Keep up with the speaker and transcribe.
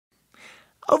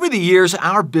Over the years,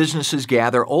 our businesses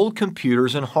gather old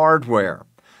computers and hardware.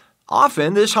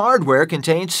 Often, this hardware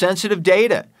contains sensitive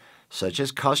data, such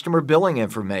as customer billing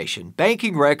information,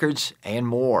 banking records, and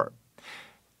more.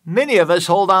 Many of us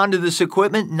hold on to this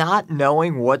equipment not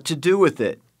knowing what to do with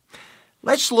it.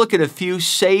 Let's look at a few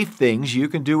safe things you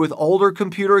can do with older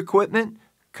computer equipment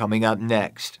coming up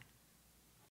next.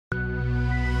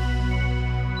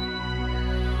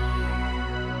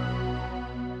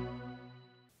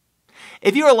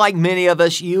 If you are like many of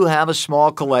us, you have a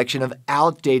small collection of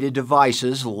outdated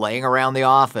devices laying around the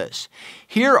office.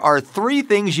 Here are 3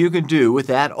 things you can do with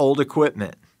that old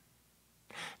equipment.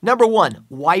 Number 1,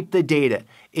 wipe the data.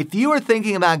 If you are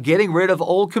thinking about getting rid of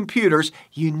old computers,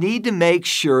 you need to make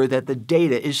sure that the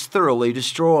data is thoroughly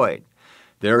destroyed.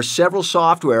 There are several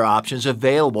software options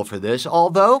available for this,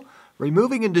 although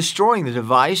removing and destroying the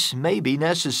device may be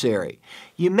necessary.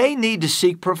 You may need to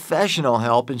seek professional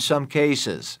help in some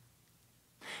cases.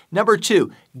 Number 2,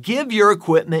 give your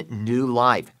equipment new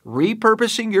life.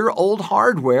 Repurposing your old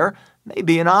hardware may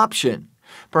be an option.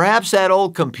 Perhaps that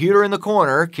old computer in the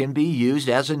corner can be used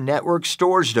as a network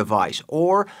storage device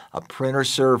or a printer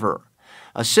server.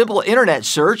 A simple internet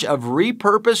search of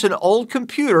repurpose an old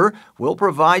computer will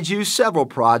provide you several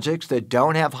projects that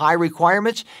don't have high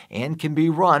requirements and can be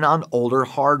run on older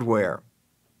hardware.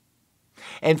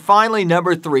 And finally,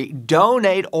 number 3,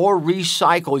 donate or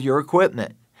recycle your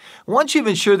equipment. Once you've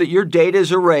ensured that your data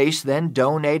is erased, then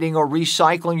donating or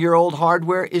recycling your old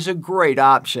hardware is a great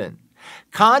option.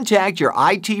 Contact your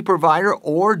IT provider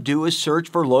or do a search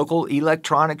for local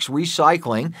electronics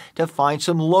recycling to find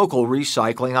some local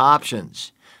recycling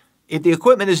options. If the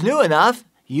equipment is new enough,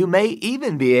 you may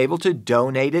even be able to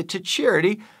donate it to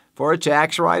charity for a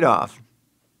tax write-off.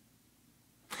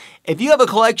 If you have a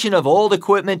collection of old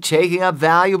equipment taking up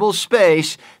valuable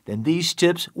space, then these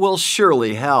tips will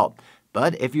surely help.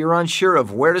 But if you're unsure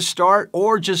of where to start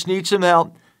or just need some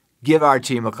help, give our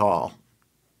team a call.